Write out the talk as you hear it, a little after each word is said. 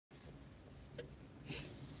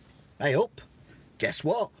Hey up, guess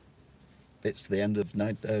what? It's the end of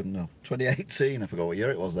 2018. I forgot what year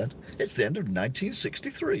it was then. It's the end of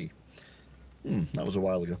 1963. That was a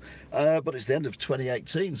while ago. But it's the end of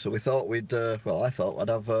 2018, so we thought I thought I'd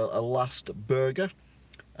have a last burger.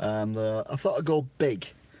 And I thought I'd go big.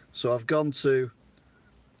 So I've gone to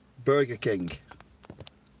Burger King.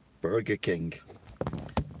 Burger King.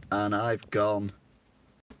 And I've gone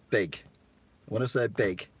big. When I say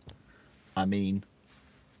big, I mean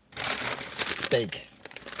big.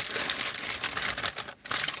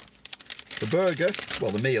 The burger,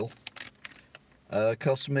 well, the meal,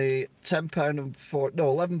 cost me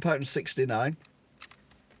 £11.69,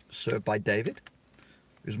 served by David,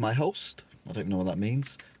 who's my host. I don't even know what that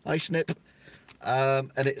means. Hi, Snip. And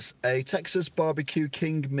it's a Texas BBQ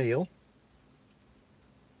King Meal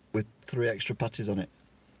with 3 extra patties on it.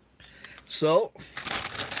 So,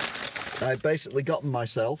 I basically gotten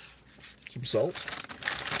myself some salt.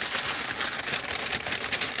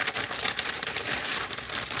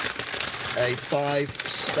 A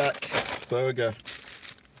 5-stack burger.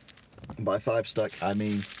 And by 5-stack, I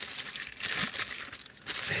mean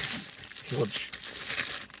it's huge.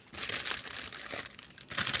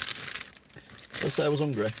 Let's say I was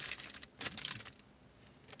hungry.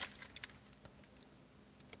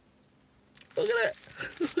 Look at it.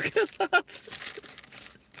 Look at that.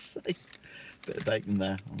 See? Bit of bacon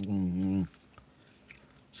there.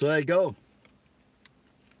 So there you go.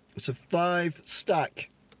 It's a 5-stack.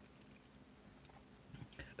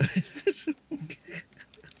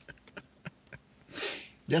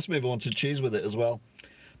 Yes, maybe I wanted cheese with it as well.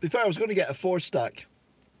 Before I was going to get a 4-stack,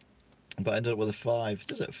 but I ended up with a 5.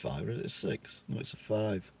 Is it a 5 or is it a 6? No, it's a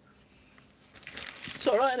 5. It's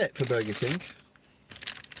alright, isn't it, for Burger King?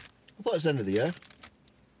 I thought it's the end of the year.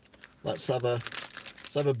 Let's have a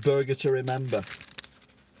burger to remember.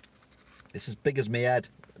 It's as big as my head.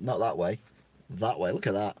 Not that way. That way. Look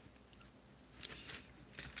at that.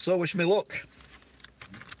 So wish me luck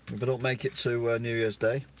if I don't make it to New Year's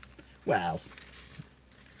Day. Well,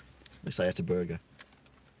 at least I ate a burger.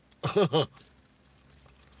 I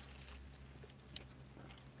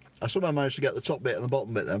somehow managed to get the top bit and the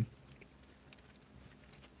bottom bit then.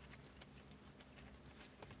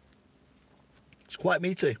 It's quite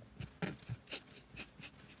meaty.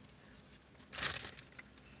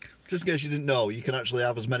 Just in case you didn't know, you can actually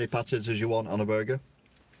have as many patties as you want on a burger.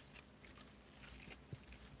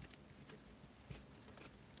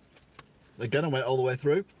 Again, I went all the way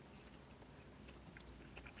through.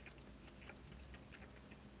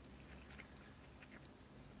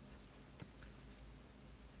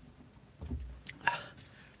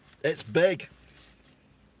 It's big.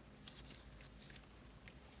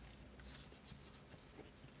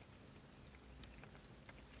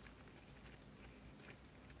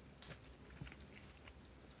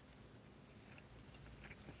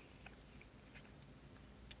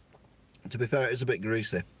 To be fair, it's a bit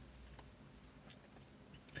greasy.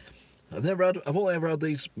 I've only ever had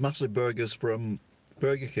these massive burgers from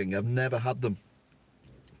Burger King. I've never had them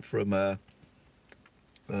from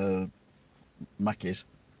Mackey's.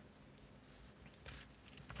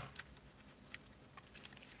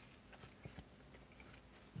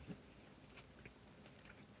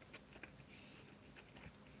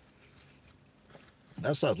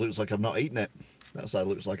 That side looks like I've not eaten it. That side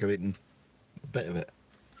looks like I've eaten a bit of it.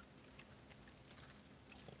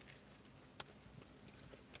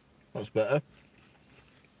 That's better.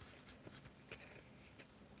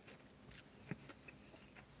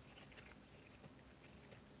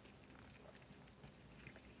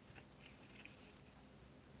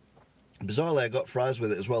 Bizarrely, I got fries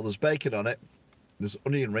with it as well. There's bacon on it. There's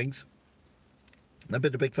onion rings. I've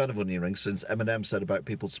been a big fan of onion rings since Eminem said about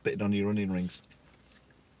people spitting on your onion rings.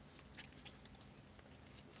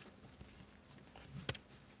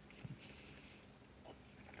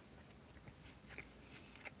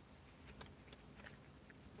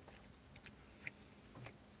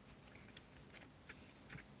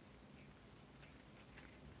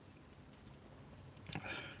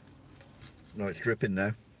 No, it's dripping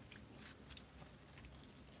now.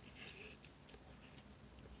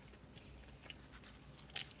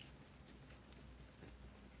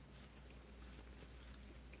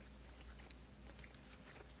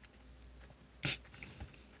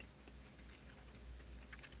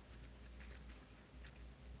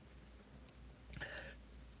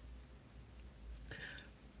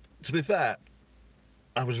 To be fair,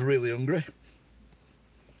 I was really hungry.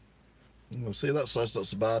 We'll see, that size not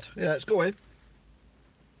so bad. Yeah, it's going.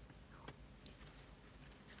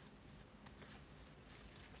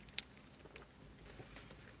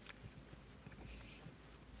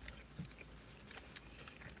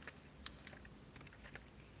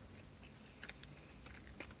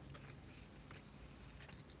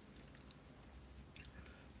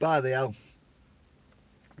 By the hell.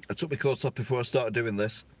 I took my coats off before I started doing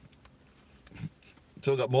this.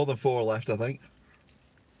 Still got more than 4 left, I think.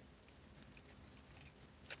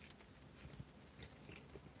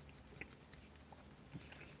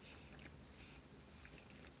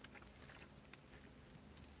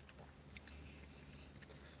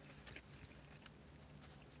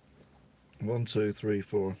 One, two, three,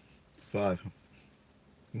 4, 5.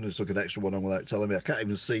 I'm just took an extra one on without telling me. I can't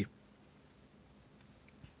even see.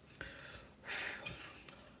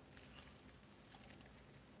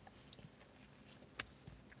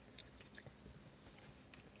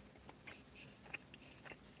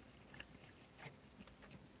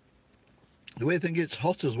 The weird thing, it's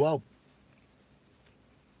hot as well.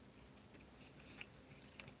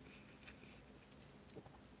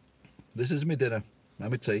 This is my dinner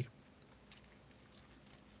and my tea.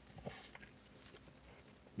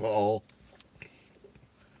 Uh-oh.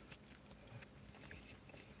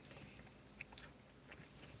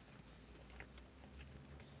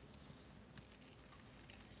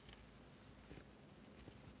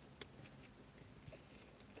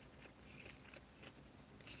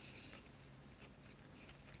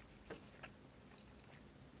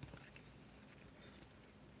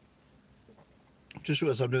 Just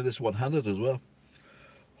realised I'm doing this one-handed as well.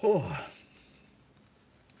 Oh.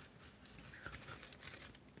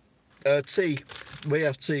 Tea. We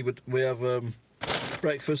have tea. We have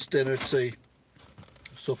breakfast, dinner, tea,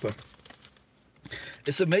 supper.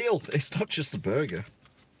 It's a meal. It's not just a burger.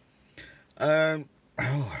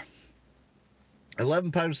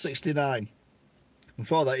 £11.69. And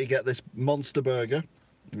for that you get this monster burger,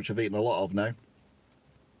 which I've eaten a lot of now.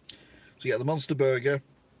 So you get the monster burger.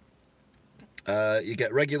 You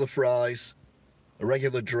get regular fries, a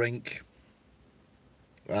regular drink,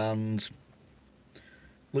 and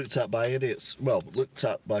looked at by idiots. Well, looked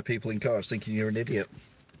at by people in cars thinking you're an idiot.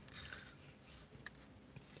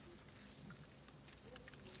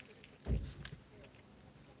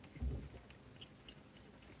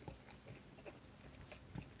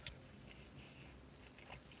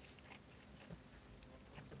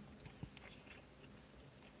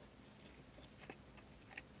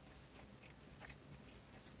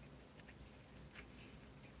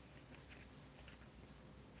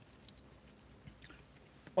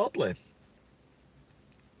 Oddly,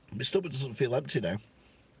 my stomach doesn't feel empty now.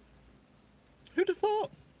 Who'd have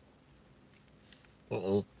thought?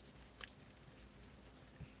 Uh-oh.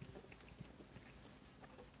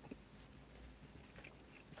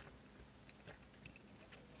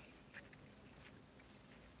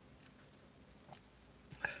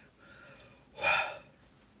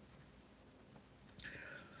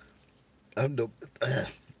 I haven't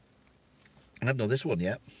done this one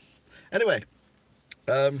yet. Anyway,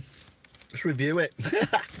 let's review it.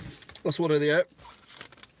 That's one of the out.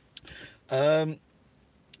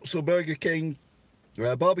 So Burger King,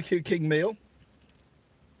 BBQ King Meal,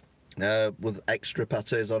 with extra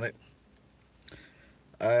pâtés on it.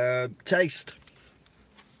 Taste.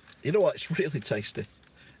 You know what? It's really tasty.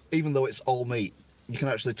 Even though it's all meat, you can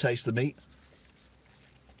actually taste the meat.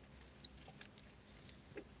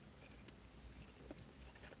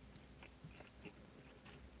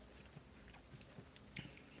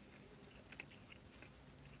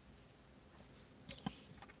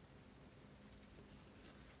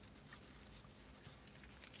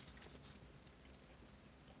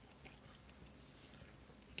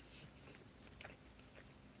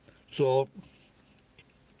 So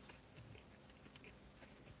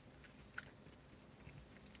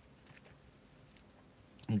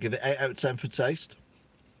I'll give it 8 out of 10 for taste.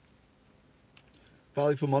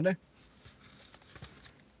 Value for money.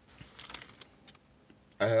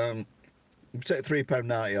 You take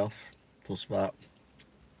 £3.90 off plus VAT.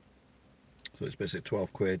 So it's basically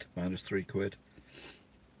 12 quid minus 3 quid.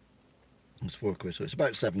 It's 4 quid, so it's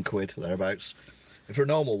about 7 quid, thereabouts. And for a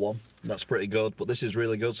normal one, that's pretty good, but this is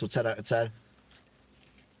really good, so 10 out of 10.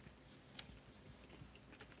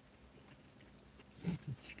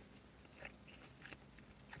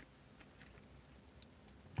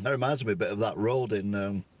 That reminds me a bit of that road in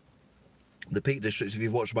the Peak District. If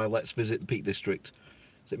you've watched my Let's Visit the Peak District,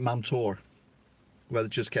 is it Mantor? Where they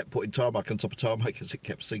just kept putting tarmac on top of tarmac as it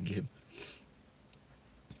kept sinking.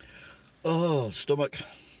 Oh, stomach.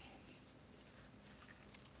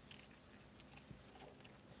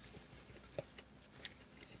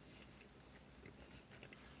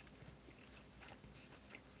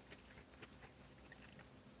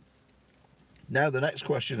 Now the next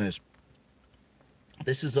question is,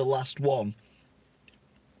 this is the last one.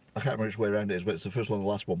 I can't remember which way around it is, but it's the first one and the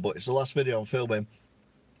last one. But it's the last video I'm filming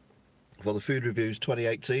for the Food Reviews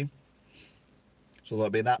 2018. So So that'll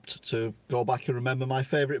be an apt to go back and remember my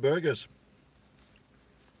favourite burgers.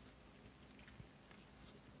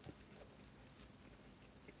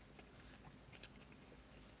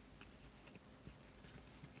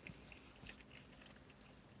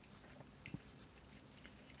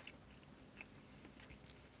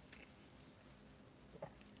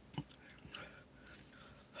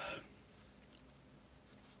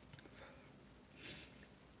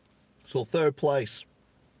 So third place,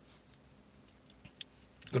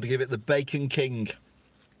 got to give it the Bacon King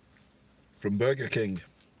from Burger King,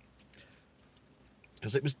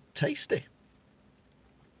 because it was tasty.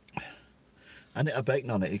 And it had bacon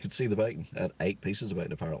on it. You could see the bacon. It had 8 pieces of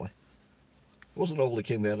bacon apparently. It wasn't overly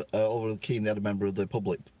keen. They had a member of the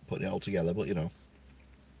public putting it all together, but you know.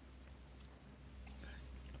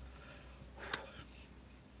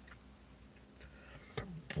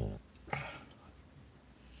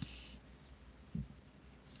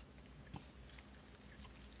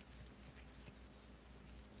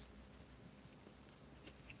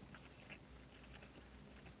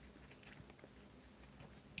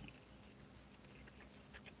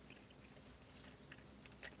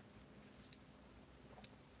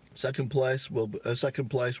 Second place will be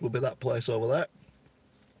that place over there,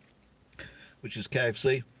 which is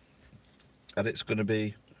KFC, and it's going to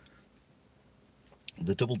be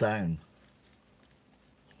the Double Down.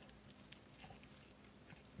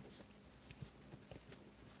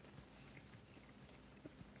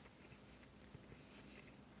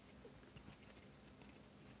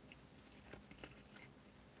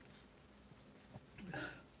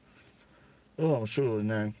 Oh, I'm struggling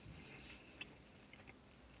now.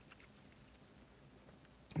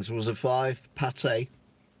 This was a 5 pate,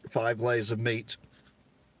 5 layers of meat,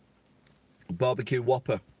 barbecue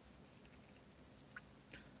Whopper.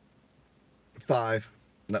 5.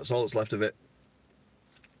 That's all that's left of it.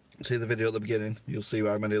 See the video at the beginning. You'll see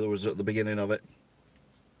how many there was at the beginning of it.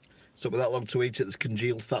 So with that long to eat it, there's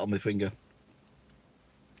congealed fat on my finger.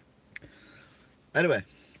 Anyway,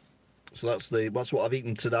 so that's what I've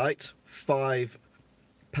eaten tonight. 5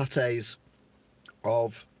 pates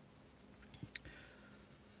of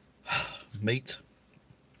meat.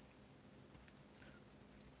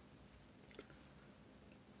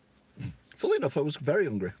 Funnily enough, I was very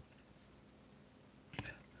hungry.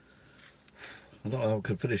 I don't know how I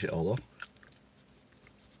could finish it all though.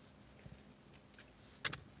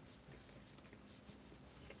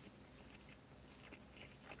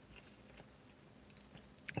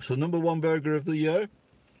 So #1 burger of the year.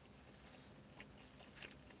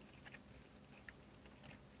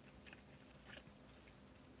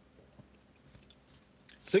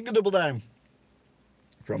 Single Double Down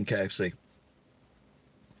from KFC.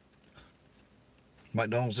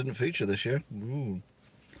 McDonald's didn't feature this year. Ooh.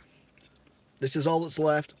 This is all that's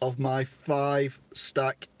left of my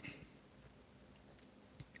 5-stack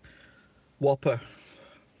Whopper.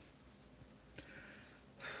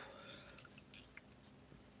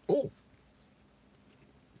 Oh.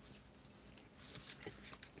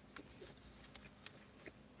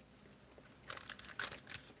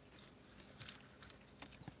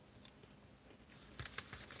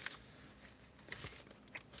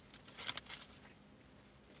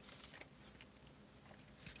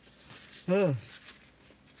 Oh.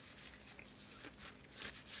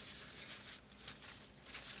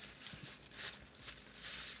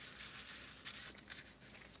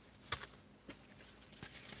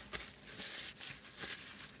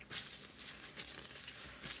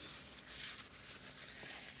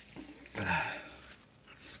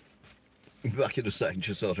 Back in a second,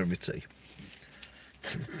 just ordering my tea.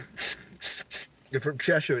 You're from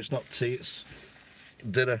Cheshire, it's not tea, it's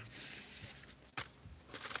dinner.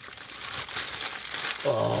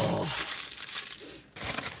 Oh.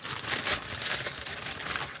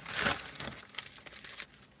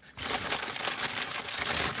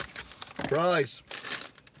 Fries.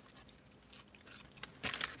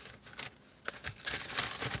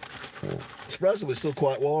 Surprisingly, still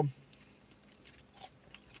quite warm.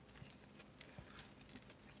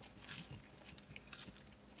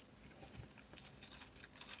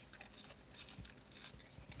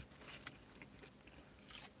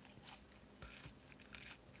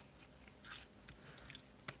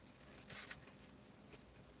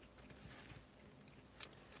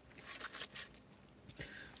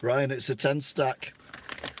 Ryan, it's a 10-stack.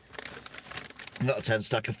 Not a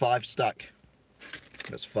 10-stack, a 5-stack.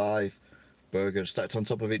 That's 5 burgers stacked on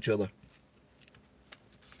top of each other.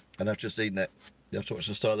 And I've just eaten it. You have to watch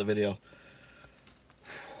the start of the video.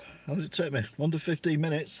 How did it take me? Under 15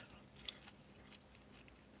 minutes.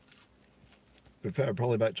 To be fair,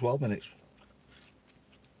 probably about 12 minutes.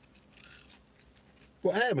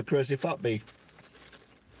 But hey, I'm a crazy fat bee.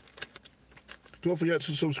 Don't forget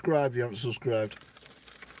to subscribe if you haven't subscribed.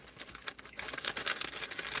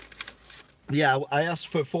 Yeah, I asked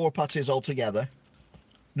for 4 patties altogether.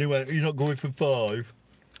 And he went, "You're not going for 5?"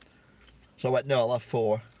 So I went, "No, I'll have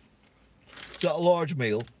 4. Is that a large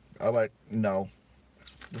meal?" I went, "No."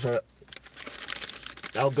 So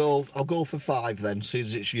I'll go for 5 then, seeing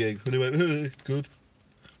as it's you. And he went, "Good.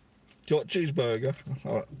 Do you want a cheeseburger?"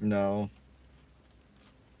 I went, "No."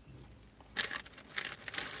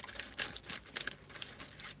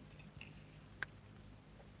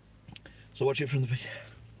 So watch it from the beginning.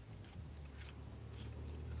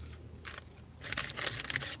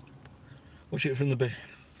 Watch it from the beginning.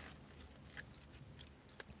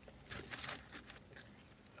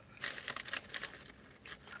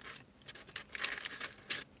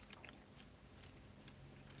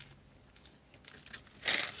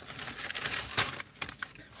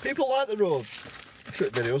 People like the road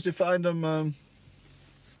trip videos. They find them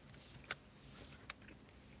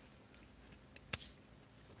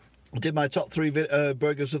I did my top 3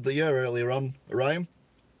 burgers of the year earlier on, Ryan.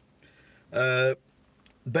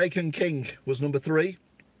 Bacon King was number 3.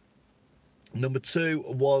 Number 2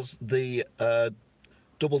 was the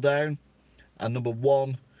Double Down, and number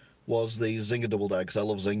 1 was the Zinger Double Down, because I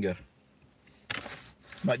love Zinger.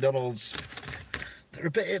 McDonald's, they're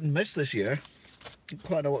a bit hit and miss this year. Don't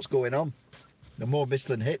quite know what's going on. They're more miss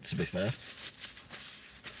than hit, to be fair.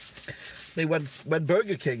 I mean, when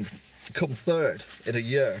Burger King come 3rd in a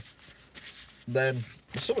year, then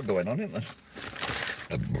there's something going on, isn't there?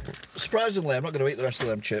 Surprisingly, I'm not going to eat the rest of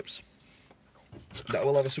them chips. That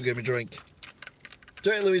will obviously give me a drink.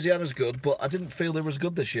 Dirty Louisiana's good, but I didn't feel they were as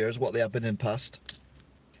good this year as what they have been in past.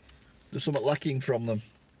 There's something lacking from them.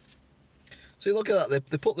 See, look at that.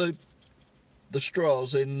 They put the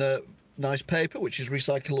straws in nice paper, which is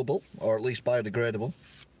recyclable, or at least biodegradable.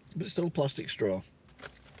 But it's still a plastic straw.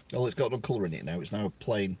 Well, it's got no colour in it now. It's now a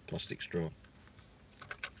plain plastic straw.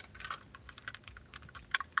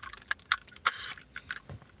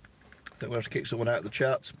 I think we have to kick someone out of the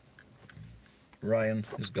chat. Ryan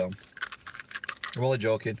is gone. I'm only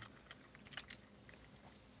joking.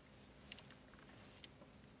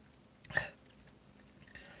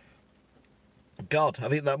 God,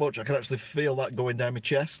 I've eaten that much, I can actually feel that going down my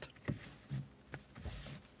chest.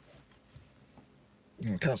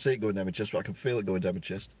 I can't see it going down my chest, but I can feel it going down my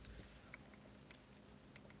chest.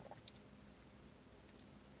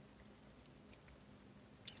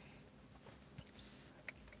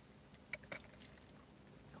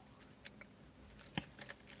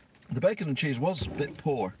 The bacon and cheese was a bit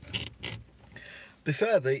poor. Be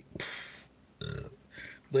fair,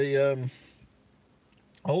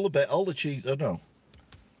 all the cheese. Oh no,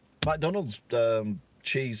 McDonald's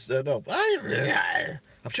cheese. No,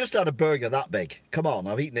 I've just had a burger that big. Come on,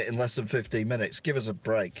 I've eaten it in less than 15 minutes. Give us a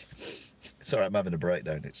break. It's alright, I'm having a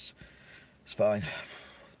breakdown. It's fine.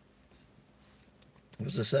 What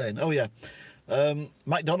was I saying? Oh yeah,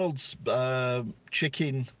 McDonald's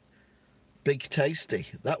chicken Big Tasty.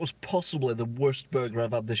 That was possibly the worst burger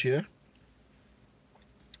I've had this year,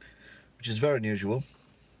 which is very unusual.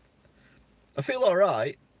 I feel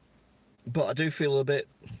alright, but I do feel a bit...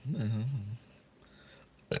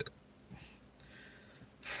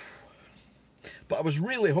 But I was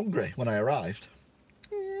really hungry when I arrived.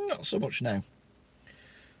 Not so much now.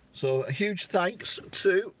 So a huge thanks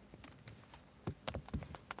to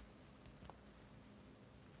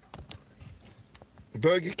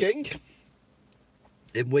Burger King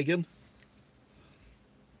in Wigan.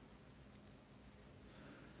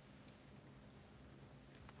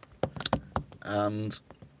 And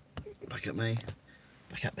back at me.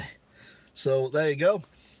 So there you go.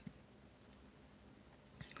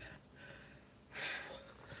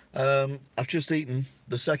 I've just eaten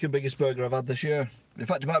the second biggest burger I've had this year. In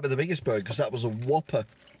fact, it might be the biggest burger because that was a Whopper.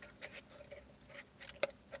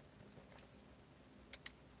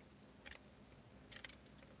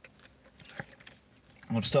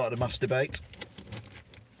 I've started a mass debate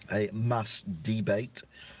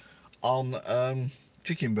on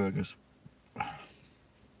chicken burgers.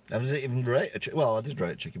 I didn't even rate it. Well, I did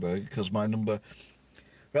rate a chicken burger because my number...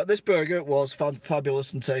 Right, this burger was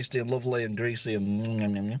fabulous and tasty and lovely and greasy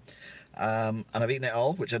and I've eaten it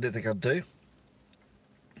all, which I didn't think I'd do.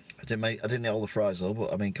 I didn't eat all the fries though,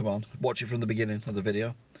 but I mean, come on, watch it from the beginning of the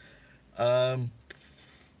video.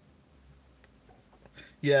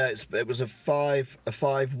 Yeah, it was a five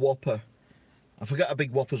Whopper. I forgot how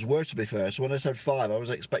big Whoppers were, to be fair. So when I said 5, I was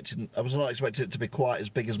not expecting it to be quite as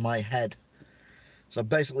big as my head. So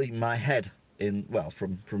basically, my head in, well,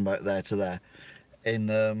 from about there to there,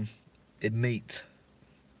 in meat.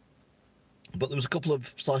 But there was a couple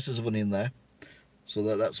of slices of onion there,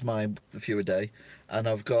 so that's my few a day. And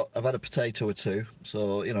I've had a potato or two,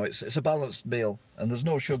 so you know it's a balanced meal, and there's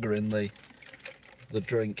no sugar in the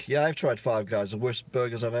drink. Yeah, I've tried Five Guys. The worst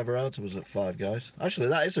burgers I've ever had was at Five Guys. Actually,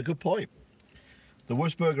 that is a good point. The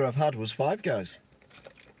worst burger I've had was Five Guys.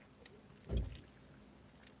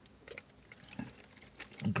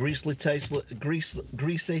 Greasy,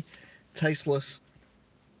 tasteless.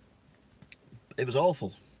 It was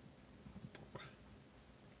awful.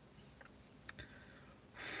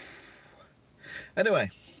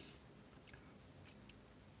 Anyway,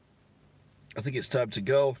 I think it's time to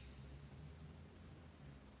go.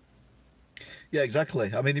 Yeah,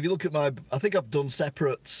 exactly. I mean, if you look at I think I've done a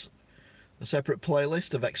separate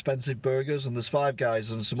playlist of expensive burgers, and there's Five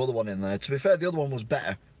Guys and some other one in there. To be fair, the other one was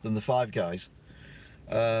better than the Five Guys.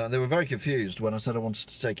 They were very confused when I said I wanted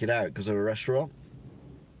to take it out because they're a restaurant.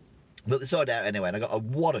 But they sorted it out anyway, and I got a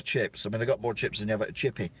wad of chips. I mean, I got more chips than you ever at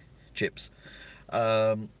chips.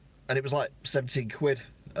 And it was like 17 quid.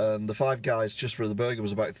 And the Five Guys, just for the burger,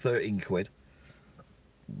 was about 13 quid.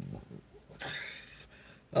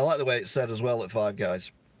 I like the way it's said as well at Five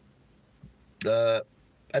Guys.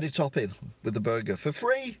 Any topping with the burger for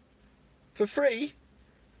free. For free.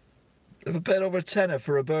 If I paid over a tenner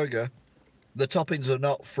for a burger, the toppings are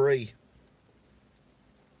not free.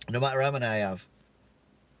 No matter how many I have.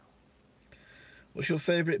 What's your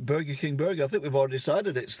favourite Burger King burger? I think we've already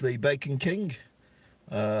decided it's the Bacon King.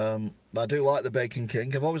 I do like the Bacon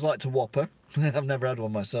King. I've always liked a Whopper. I've never had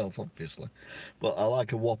one myself, obviously. But I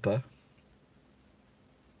like a Whopper.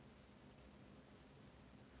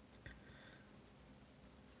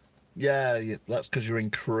 Yeah, that's because you're in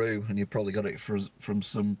Crewe and you probably got it from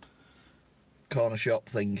some corner shop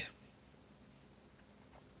thing.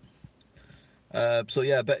 So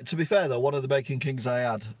yeah, but to be fair though, one of the Bacon Kings I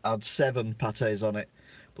had 7 pates on it.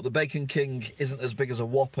 But the Bacon King isn't as big as a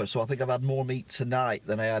Whopper, so I think I've had more meat tonight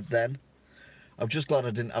than I had then. I'm just glad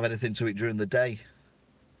I didn't have anything to eat during the day.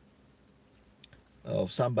 Oh,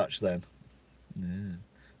 sandbach then. Yeah,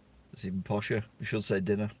 it's even posher. We should say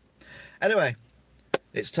dinner. Anyway,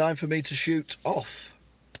 it's time for me to shoot off.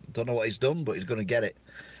 Don't know what he's done, but he's going to get it.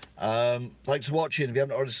 Thanks for watching. If you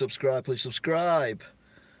haven't already subscribed, please subscribe.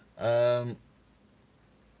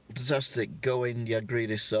 Fantastic. Going, yeah,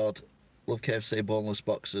 greedy sod. Love KFC boneless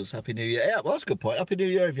boxers. Happy New Year. Yeah, well, that's a good point. Happy New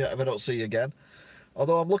Year if I don't see you again.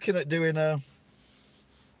 Although I'm looking at doing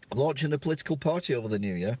launching a political party over the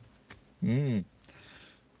New Year.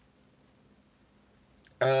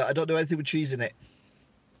 I don't do anything with cheese in it.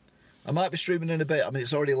 I might be streaming in a bit. I mean,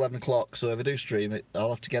 it's already 11 o'clock, so if I do stream it, I'll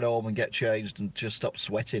have to get home and get changed and just stop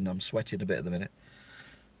sweating. I'm sweating a bit at the minute.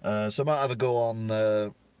 So I might have a go on,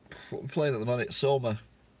 what we're playing at the moment, Suma.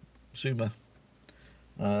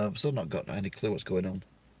 I've still not got any clue what's going on.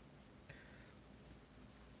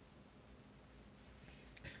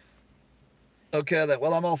 Okay then,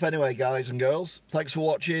 well I'm off anyway guys and girls. Thanks for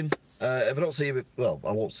watching. If I don't see you, well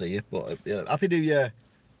I won't see you, but Happy New Year.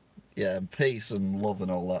 Yeah, and peace and love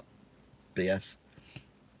and all that BS.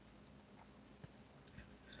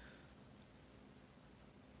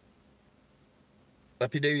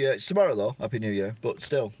 Happy New Year. It's tomorrow though, Happy New Year, but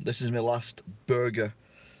still, this is my last burger.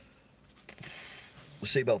 The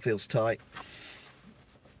seatbelt feels tight.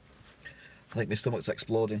 I think my stomach's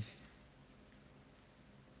exploding.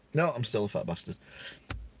 No, I'm still a fat bastard.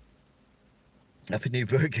 Happy New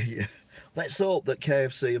Burger Year. Let's hope that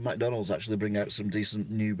KFC and McDonald's actually bring out some decent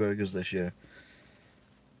new burgers this year.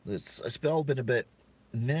 It's all been a bit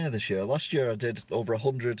meh this year. Last year I did over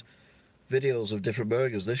 100 videos of different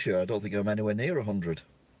burgers. This year I don't think I'm anywhere near 100.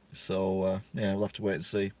 So, yeah, we'll have to wait and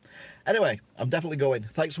see. Anyway, I'm definitely going.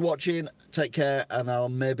 Thanks for watching. Take care, and I'll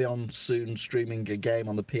maybe on soon streaming a game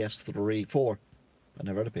on the PS4. I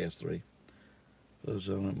never had a PS3. Those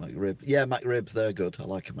are McRib. Yeah, McRib, they're good. I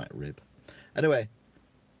like a McRib. Anyway,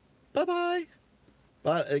 bye-bye.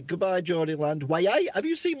 Bye, goodbye, Jordan Land. Why? Have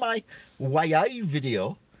you seen my why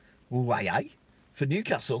video? Why? For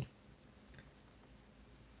Newcastle.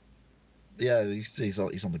 Yeah, he's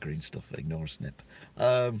on the green stuff. Ignore a snip.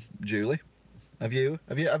 Julie, have you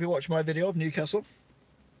watched my video of Newcastle?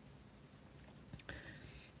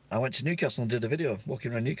 I went to Newcastle and did a video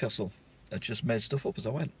walking around Newcastle. I just made stuff up as I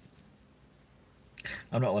went.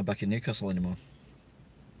 I'm not allowed back in Newcastle anymore.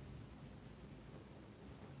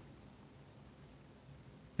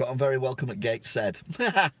 But I'm very welcome at Gateshead.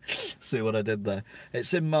 See what I did there?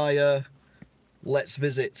 It's in my Let's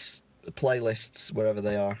Visits playlists, wherever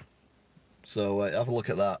they are. So have a look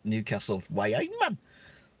at that. Newcastle. Why, man?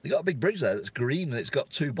 They got a big bridge there that's green and it's got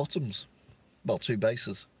 2 bottoms. Well, 2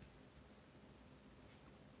 bases.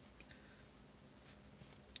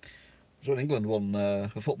 It was when England won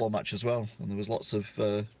a football match as well, and there was lots of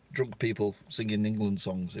drunk people singing England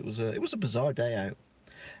songs. It was a bizarre day out.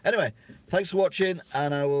 Anyway, thanks for watching,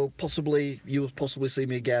 and you will possibly see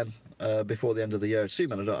me again before the end of the year,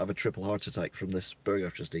 assuming I don't have a triple heart attack from this burger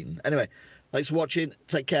I've just eaten. Anyway, thanks for watching.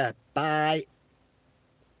 Take care. Bye.